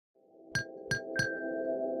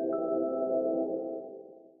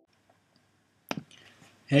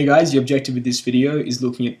Hey guys, the objective of this video is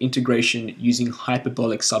looking at integration using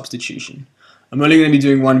hyperbolic substitution. I'm only going to be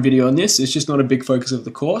doing one video on this. It's just not a big focus of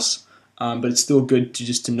the course, but it's still good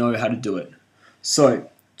to know how to do it. So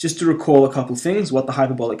just to recall a couple things, what the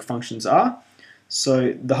hyperbolic functions are.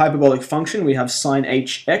 So the hyperbolic function, we have sine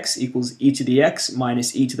hx equals e to the x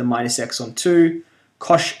minus e to the minus x on 2.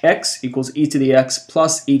 Cosh x equals e to the x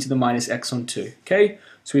plus e to the minus x on 2. Okay,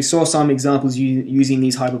 so we saw some examples using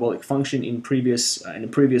these hyperbolic function in a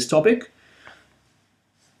previous topic.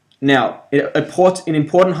 Now, an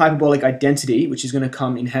important hyperbolic identity, which is going to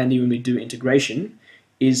come in handy when we do integration,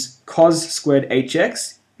 is cos squared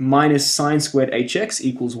hx minus sine squared hx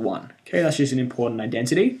equals 1. Okay, that's just an important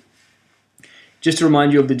identity. Just to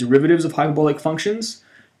remind you of the derivatives of hyperbolic functions,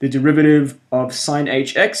 the derivative of sine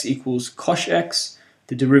hx equals cosh x,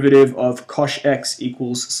 the derivative of cosh x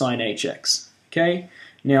equals sine hx. Okay,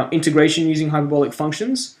 now integration using hyperbolic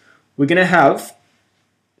functions, we're going to have,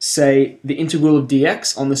 say, the integral of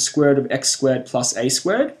dx on the square root of x squared plus a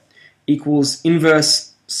squared equals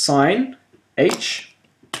inverse sine h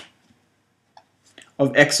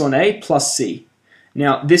of x on a plus c.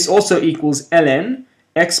 Now this also equals ln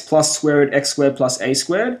x plus square root x squared plus a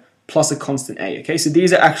squared plus a constant a. Okay, so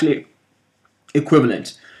these are actually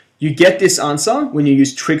equivalent. You get this answer when you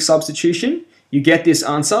use trig substitution. You get this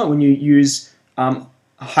answer when you use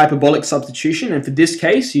hyperbolic substitution, and for this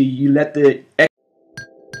case, you let the